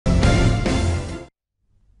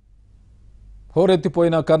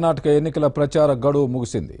హోరెత్తిపోయిన కర్ణాటక ఎన్నికల ప్రచార గడువు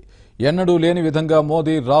ముగిసింది. ఎన్నడూ లేని విధంగా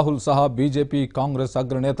మోదీ, రాహుల్ సహా బీజేపీ, కాంగ్రెస్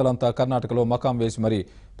అగ్రనేతలంతా కర్ణాటకలో మకాం వేసి మరీ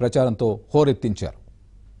ప్రచారంతో హోరెత్తించారు.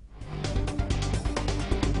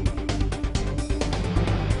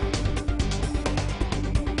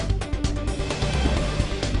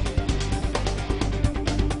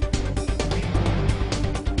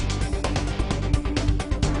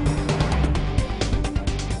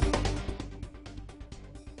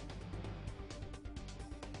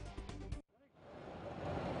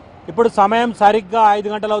 ఇప్పుడు సమయం సరిగ్గా 5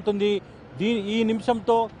 గంటలు అవుతుంది. ఈ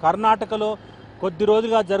నిమిషంతో కర్ణాటకలో కొద్ది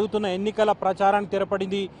రోజులుగా జరుగుతున్న ఎన్నికల ప్రచారానికి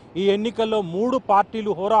తెరపడింది. ఈ ఎన్నికల్లో 3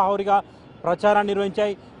 పార్టీలు హోరాహోరీగా ప్రచారాన్ని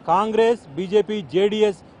నిర్వహించాయి. కాంగ్రెస్, బీజేపీ,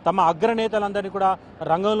 జేడీఎస్ తమ అగ్రనేతలందరినీ కూడా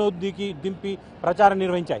రంగంలో దింపి ప్రచారం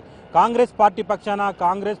నిర్వహించాయి. కాంగ్రెస్ పార్టీ పక్షాన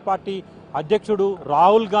కాంగ్రెస్ పార్టీ అధ్యక్షుడు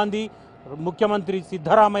రాహుల్ గాంధీ, ముఖ్యమంత్రి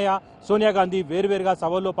సిద్ధరామయ్య, సోనియా గాంధీ వేరువేరుగా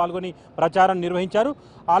సభల్లో పాల్గొని ప్రచారం నిర్వహించారు.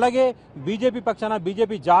 అలాగే బీజేపీ పక్షాన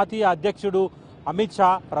బీజేపీ జాతీయ అధ్యక్షుడు అమిత్ షా,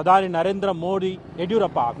 ప్రధాని నరేంద్ర మోడీ,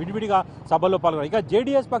 యడ్యూరప్ప విడివిడిగా సభల్లో పాల్గొన్నారు. ఇక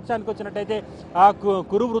జేడీఎస్ పక్షానికి వచ్చినట్టయితే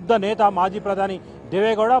కురు వృద్ధ నేత మాజీ ప్రధాని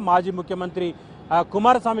దేవేగౌడ, మాజీ ముఖ్యమంత్రి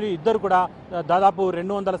కుమారస్వామి ఇద్దరు కూడా దాదాపు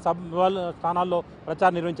 200 స్థానాల్లో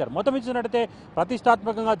ప్రచారం నిర్వహించారు. మొత్తం ఇచ్చినట్టయితే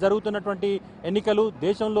ప్రతిష్టాత్మకంగా జరుగుతున్నటువంటి ఎన్నికలు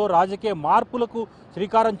దేశంలో రాజకీయ మార్పులకు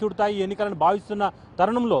శ్రీకారం చుడతాయి. ఈ ఎన్నికలను భావిస్తున్న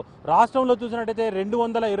తరుణంలో రాష్ట్రంలో చూసినట్టయితే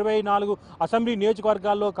 224 అసెంబ్లీ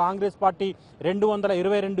నియోజకవర్గాల్లో కాంగ్రెస్ పార్టీ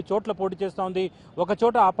 222 చోట్ల పోటీ చేస్తోంది. ఒక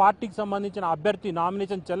చోట ఆ పార్టీకి సంబంధించిన అభ్యర్థి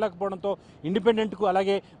నామినేషన్ చెల్లకపోవడంతో ఇండిపెండెంట్కు,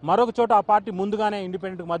 అలాగే మరొక చోట ఆ పార్టీ ముందుగానే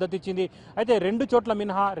ఇండిపెండెంట్కు మద్దతు ఇచ్చింది. అయితే 2 చోట్ల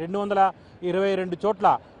మినహా 222 చోట్ల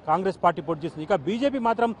కాంగ్రెస్ పార్టీ పోటీ చేస్తుంది. ఇక బీజేపీ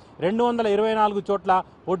మాత్రం 224 చోట్ల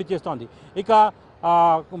పోటీ చేస్తోంది. ఇక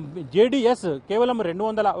జేడీఎస్ కేవలం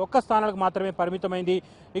 201 స్థానాలకు మాత్రమే పరిమితమైంది.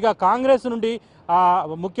 ఇక కాంగ్రెస్ నుండి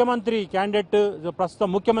ముఖ్యమంత్రి క్యాండిడేట్ ప్రస్తుతం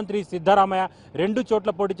ముఖ్యమంత్రి సిద్ధరామయ్య 2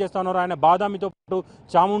 చోట్ల పోటీ చేస్తున్నారు. ఆయన బాదామితో పాటు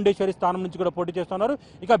చాముండేశ్వరి స్థానం నుంచి కూడా పోటీ చేస్తున్నారు.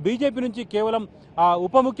 ఇక బీజేపీ నుంచి కేవలం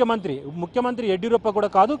ముఖ్యమంత్రి యడ్యూరప్ప కూడా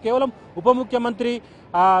కాదు, కేవలం ఉప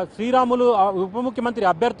ముఖ్యమంత్రి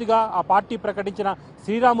అభ్యర్థిగా ఆ పార్టీ ప్రకటించిన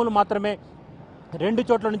శ్రీరాములు మాత్రమే 2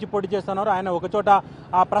 చోట్ల నుంచి పోటీ చేస్తున్నారు. ఆయన ఒక చోట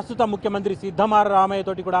ప్రస్తుత ముఖ్యమంత్రి సిద్ధరామయ్య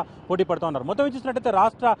తోటి కూడా పోటీ పడుతున్నారు. మొత్తం చూసినట్టయితే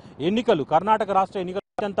కర్ణాటక రాష్ట్ర ఎన్నికలు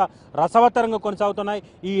అత్యంత రసవత్తరంగా కొనసాగుతున్నాయి.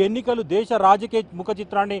 ఈ ఎన్నికలు దేశ రాజకీయ ముఖ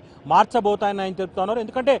చిత్రాన్ని మార్చబోతాయని ఆయన తెలుపుతున్నారు.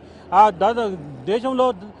 ఎందుకంటే దేశంలో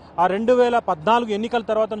 2014 ఎన్నికల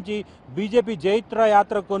తర్వాత నుంచి బీజేపీ జైత్ర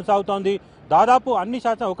యాత్ర కొనసాగుతోంది. దాదాపు అన్ని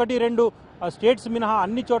శాతం 1-2 స్టేట్స్ మినహా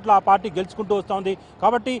అన్ని చోట్ల ఆ పార్టీ గెలుచుకుంటూ వస్తోంది.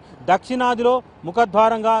 కాబట్టి దక్షిణాదిలో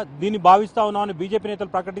ముఖద్వారంగా దీన్ని భావిస్తూ ఉన్నామని బీజేపీ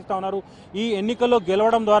నేతలు ప్రకటిస్తూ ఉన్నారు. ఈ ఎన్నికల్లో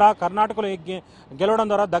కర్ణాటకలో గెలవడం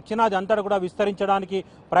ద్వారా దక్షిణాది అంతటా కూడా విస్తరించడానికి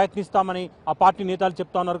ప్రయత్నిస్తామని ఆ పార్టీ నేతలు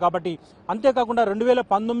చెప్తా ఉన్నారు. కాబట్టి అంతేకాకుండా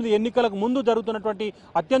 2019 ఎన్నికలకు ముందు జరుగుతున్నటువంటి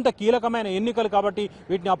అత్యంత కీలకమైన ఎన్నికలు కాబట్టి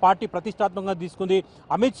వీటిని ఆ పార్టీ ప్రతిష్టాత్మకంగా తీసుకుంది.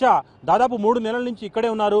 అమిత్ షా దాదాపు 3 నెలల నుంచి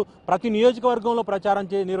ఇక్కడే ఉన్నారు. ప్రతి నియోజకవర్గంలో ప్రచారం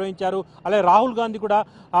నిర్వహించారు. అలాగే రాహుల్ గాంధీ కూడా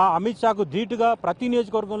అమిత్ షాకు ధీటుగా ప్రతి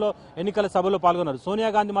నియోజకవర్గంలో ఎన్నికల సభలో పాల్గొన్నారు. సోనియా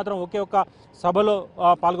గాంధీ మాత్రం ఒకే ఒక్క సభలో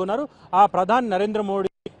పాల్గొన్నారు. ప్రధాని నరేంద్ర మోడీ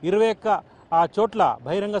 21 చోట్ల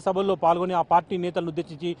బహిరంగ సభల్లో పాల్గొని ఆ పార్టీ నేతలను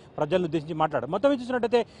ఉద్దేశించి ప్రజలను ఉద్దేశించి మాట్లాడారు. మొత్తం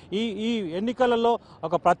చూసినట్టయితే ఈ ఎన్నికలలో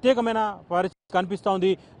ఒక ప్రత్యేకమైన పరిస్థితి కనిపిస్తోంది.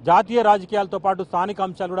 జాతీయ రాజకీయాలతో పాటు స్థానిక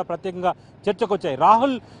అంశాలు కూడా ప్రత్యేకంగా చర్చకు వచ్చాయి.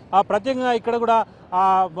 రాహుల్ ప్రత్యేకంగా ఇక్కడ కూడా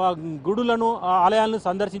గుడులను, ఆలయాలను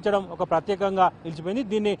సందర్శించడం ఒక ప్రత్యేకంగా నిలిచిపోయింది.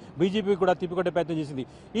 దీన్ని బీజేపీ కూడా తిప్పికొట్టే ప్రయత్నం చేసింది.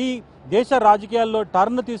 ఈ దేశ రాజకీయాల్లో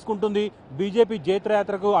టర్న్ తీసుకుంటుంది. బీజేపీ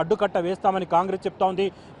జైత్రయాత్రకు అడ్డుకట్ట వేస్తామని కాంగ్రెస్ చెప్తా ఉంది.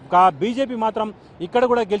 బీజేపీ మాత్రం ఇక్కడ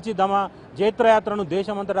కూడా గెలిచి తమ జైత్రయాత్రను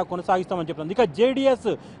దేశమంతటా కొనసాగిస్తామని చెప్తుంది. ఇక జేడీఎస్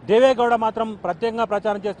దేవేగౌడ మాత్రం ప్రత్యేకంగా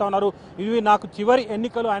ప్రచారం చేస్తూ ఉన్నారు. ఇవి నాకు చివరి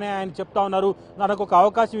ఎన్నికలు అని ఆయన చెప్తా ఉన్నారు. నాకు ఒక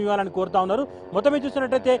అవకాశం ఇవ్వాలని కోరుతా ఉన్నారు. మొత్తమే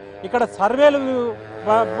చూసినట్టయితే ఇక్కడ సర్వేలు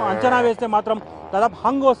అంచనా వేస్తే మాత్రం దాదాపు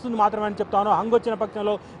హంగ్ వస్తుంది మాత్రమే అని చెప్తా ఉన్నారు. హంగ్ వచ్చిన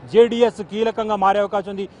పక్షంలో జేడీఎస్ కీలకంగా మారే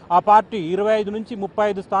అవకాశం ఉంది. ఆ పార్టీ 25 నుంచి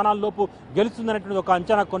 35 స్థానాల్లోపు గెలుస్తుందనేటువంటి ఒక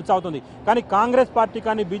అంచనా కొనసాగుతుంది. కానీ కాంగ్రెస్ పార్టీ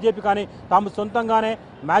కానీ బీజేపీ కానీ తాము సొంతంగానే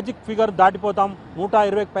మ్యాజిక్ ఫిగర్ దాటిపోతాం,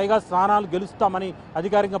 120కి పైగా స్థానాలు గెలుస్తామని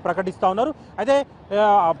అధికారికంగా ప్రకటిస్తూ ఉన్నారు. అయితే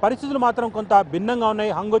పరిస్థితులు మాత్రం కొంత భిన్నంగా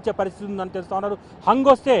ఉన్నాయి. హంగ్ వచ్చే పరిస్థితి ఉందని తెలుస్తూ ఉన్నారు. హంగ్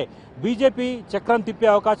వస్తే బీజేపీ చక్రం తిప్పే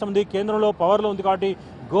అవకాశం ఉంది. కేంద్రంలో పవర్లో ఉంది కాబట్టి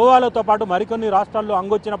గోవాలతో పాటు మరికొన్ని రాష్ట్రాల్లో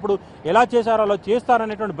హంగొచ్చినప్పుడు ఎలా చేశారో అలా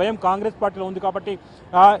చేస్తారనేటువంటి భయం కాంగ్రెస్ పార్టీలో ఉంది. కాబట్టి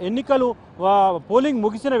ఎన్నికలు పోలింగ్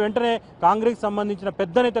ముగిసిన వెంటనే కాంగ్రెస్ సంబంధించిన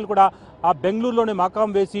పెద్ద నేతలు కూడా బెంగళూరులోనే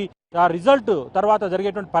మకాం వేసి రిజల్ట్ తర్వాత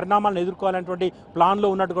జరిగేటువంటి పరిణామాలను ఎదుర్కోవాలనేటువంటి ప్లాన్లో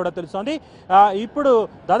ఉన్నట్టు కూడా తెలుస్తోంది. ఇప్పుడు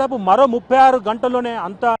దాదాపు మరో 36 గంటల్లోనే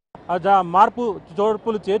అంతా మార్పు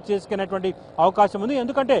చోర్పులు చేసుకునేటువంటి అవకాశం ఉంది.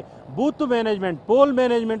 ఎందుకంటే బూత్ మేనేజ్మెంట్, పోల్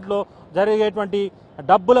మేనేజ్మెంట్లో జరిగేటువంటి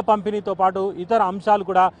డబ్బుల పంపిణీతో పాటు ఇతర అంశాలు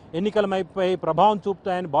కూడా ఎన్నికలపై ప్రభావం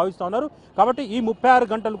చూపుతాయని భావిస్తూ ఉన్నారు. కాబట్టి ఈ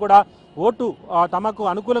 36 గంటలు కూడా ఓటు తమకు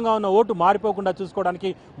అనుకూలంగా ఉన్న ఓటు మారిపోకుండా చూసుకోవడానికి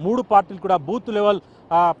 3 పార్టీలు కూడా బూత్ లెవెల్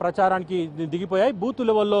ప్రచారానికి దిగిపోయాయి. బూత్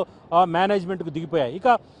లెవెల్లో మేనేజ్మెంట్కు దిగిపోయాయి. ఇక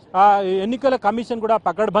ఎన్నికల కమిషన్ కూడా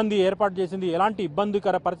పకడ్బందీ ఏర్పాటు చేసింది. ఎలాంటి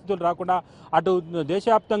ఇబ్బందికర పరిస్థితులు రాకుండా అటు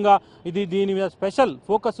దేశవ్యాప్తంగా దీని మీద స్పెషల్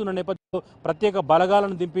ఫోకస్ ఉన్న నేపథ్యంలో ప్రత్యేక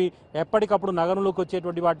బలగాలను దింపి ఎప్పటికప్పుడు నగరంలోకి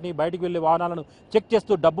వచ్చేటువంటి వాటిని బయటికి వెళ్లే వాహనాలను చెక్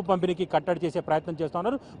చేస్తూ డబ్బు పంపిణీకి కట్టడి చేసే ప్రయత్నం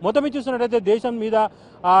చేస్తున్నారు. మొత్తం చూసినట్టయితే దేశం మీద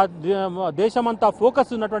దేశమంతా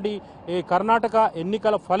ఫోకస్ ఉన్నటువంటి కర్ణాటక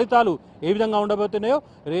ఎన్నికల ఫలితాలు ఏ విధంగా ఉండబోతున్నాయో,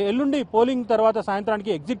 ఎల్లుండి పోలింగ్ తర్వాత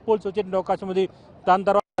సాయంత్రానికి ఎగ్జిట్ పోల్స్ వచ్చేటువంటి అవకాశం ఉంది. దాని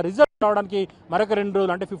తర్వాత రిజల్ట్ రావడానికి మరొక 2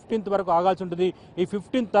 రోజులు అంటే 15th వరకు ఆగాల్సి ఉంటుంది. ఈ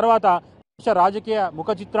 15th తర్వాత రాజకీయ ముఖ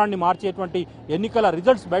చిత్రాన్ని మార్చేటువంటి ఎన్నికల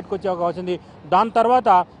రిజల్ట్స్ బయటకు వచ్చే అవకాశం ఉంది. దాని తర్వాత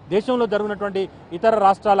దేశంలో జరుగుతున్నటువంటి ఇతర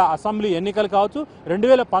రాష్ట్రాల అసెంబ్లీ ఎన్నికలు కావచ్చు,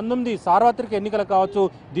 2019 సార్వత్రిక ఎన్నికలు కావచ్చు,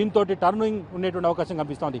 దీంతో టర్నింగ్ ఉండేటువంటి అవకాశం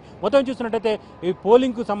కనిపిస్తోంది. మొత్తం చూసినట్టయితే ఈ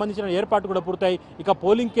పోలింగ్కు సంబంధించిన ఏర్పాటు కూడా పూర్తయి ఇక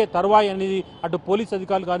పోలింగ్కే తర్వాయి అనేది అటు పోలీస్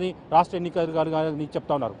అధికారులు కానీ రాష్ట్ర ఎన్నికల అధికారులు కానీ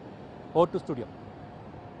చెప్తా ఉన్నారు. Over to studio.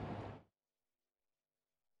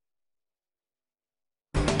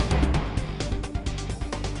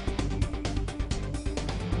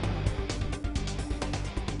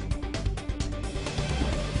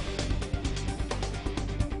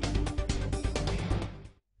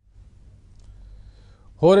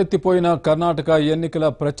 హోరెత్తిపోయిన కర్ణాటక ఎన్నికల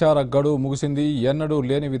ప్రచార గడువు ముగిసింది. ఎన్నడూ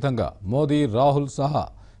లేని విధంగా మోదీ, రాహుల్ సహా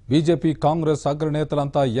బీజేపీ, కాంగ్రెస్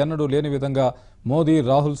అగ్రనేతలంతా ఎన్నడూ లేని విధంగా మోదీ,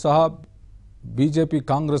 రాహుల్ సహా బీజేపీ,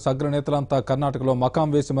 కాంగ్రెస్ అగ్రనేతలంతా కర్ణాటకలో మకాం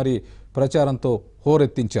వేసి మరీ ప్రచారంతో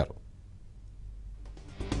హోరెత్తించారు.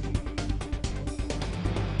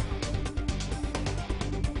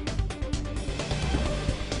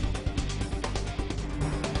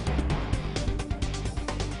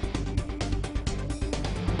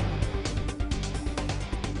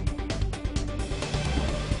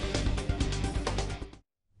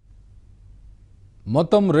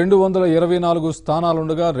 మొత్తం 224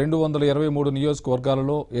 స్థానాలుండగా 223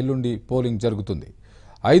 నియోజకవర్గాలలో ఎల్లుండి పోలింగ్ జరుగుతుంది.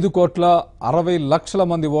 5,60,00,000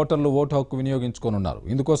 మంది ఓటర్లు ఓటు హక్కు వినియోగించుకోనున్నారు.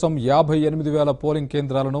 ఇందుకోసం 58,000 పోలింగ్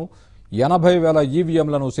కేంద్రాలను, 80,000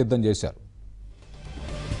 ఈవీఎంలను సిద్ధం చేశారు.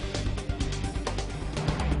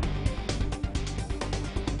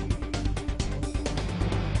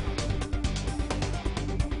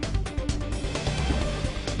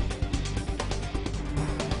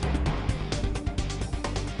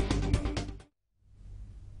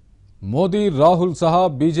 మోదీ, రాహుల్ సహా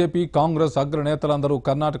బీజేపీ, కాంగ్రెస్ అగ్రనేతలందరూ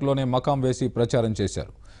కర్ణాటకలోనే మకాం వేసి ప్రచారం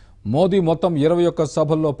చేశారు. మోదీ మొత్తం 21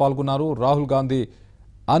 సభల్లో పాల్గొన్నారు. రాహుల్ గాంధీ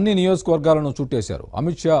అన్ని నియోజకవర్గాలను చుట్టేశారు.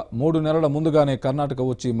 అమిత్ షా 3 నెలల ముందుగానే కర్ణాటక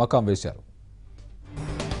వచ్చి మకాం వేశారు.